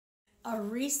A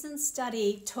recent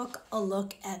study took a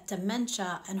look at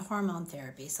dementia and hormone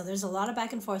therapy. So there's a lot of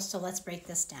back and forth, so let's break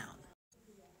this down.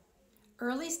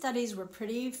 Early studies were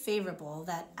pretty favorable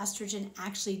that estrogen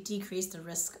actually decreased the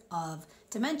risk of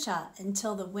dementia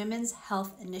until the Women's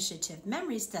Health Initiative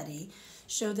memory study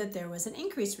showed that there was an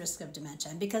increased risk of dementia.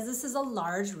 And because this is a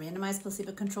large randomized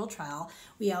placebo-controlled trial,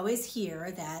 we always hear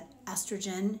that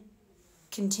estrogen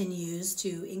continues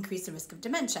to increase the risk of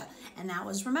dementia. And that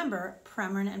was, remember,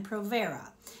 Premarin and Provera,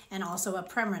 and also a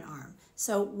Premarin arm.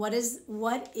 So what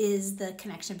is the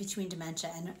connection between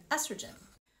dementia and estrogen?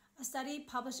 A study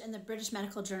published in the British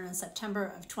Medical Journal in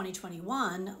September of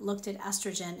 2021 looked at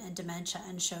estrogen and dementia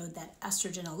and showed that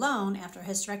estrogen alone after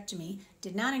hysterectomy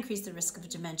did not increase the risk of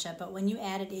dementia, but when you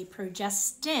added a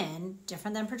progestin,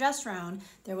 different than progesterone,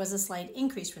 there was a slight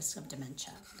increased risk of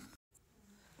dementia.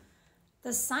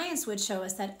 The science would show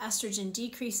us that estrogen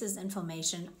decreases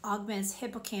inflammation, augments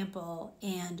hippocampal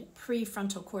and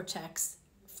prefrontal cortex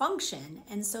function,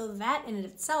 and so that in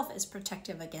itself is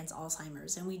protective against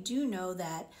Alzheimer's. And we do know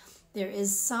that there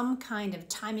is some kind of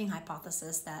timing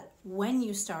hypothesis that when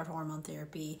you start hormone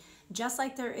therapy, just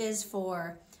like there is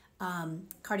for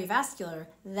cardiovascular,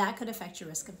 that could affect your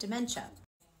risk of dementia.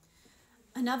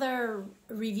 Another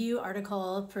review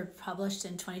article published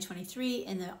in 2023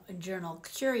 in the journal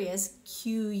Curious,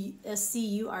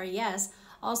 CURES,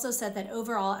 also said that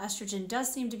overall estrogen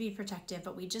does seem to be protective,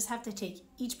 but we just have to take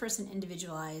each person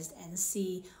individualized and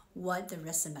see what the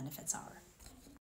risks and benefits are.